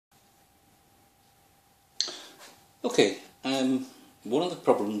Okay, one of the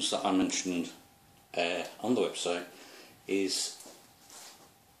problems that I mentioned on the website is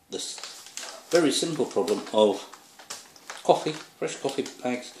this very simple problem of coffee, fresh coffee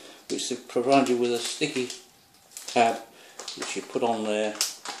bags, which they provide you with a sticky tab which you put on there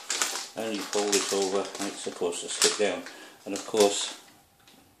and you fold it over and it's supposed to stick down, and of course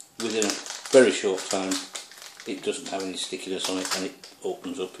within a very short time it doesn't have any stickiness on it and it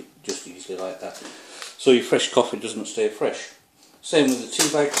opens up just easily like that, so your fresh coffee doesn't stay fresh. Same with the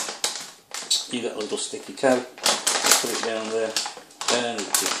tea bag, you got a little sticky tab, put it down there and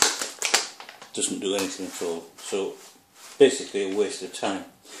it just doesn't do anything at all, so basically a waste of time.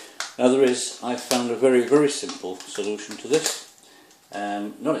 Now I found a very simple solution to this,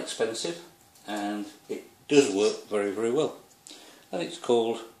 not expensive, and it does work very well, and it's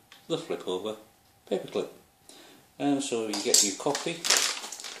called the flip over paperclip. And so you get your coffee,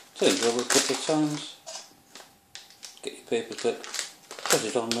 turn it over a couple of times, get your paperclip, put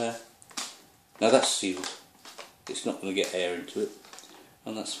it on there. Now that's sealed, it's not going to get air into it,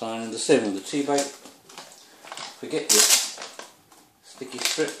 and that's fine. And the same with the tea bag. Forget your sticky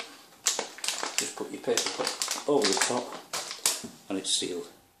strip, just put your paperclip over the top and it's sealed.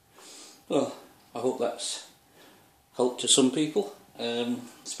 Well, I hope that's helped to some people,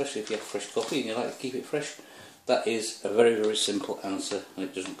 especially if you have fresh coffee and you like to keep it fresh. That is a very simple answer and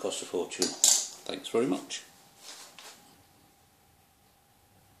it doesn't cost a fortune. Thanks very much.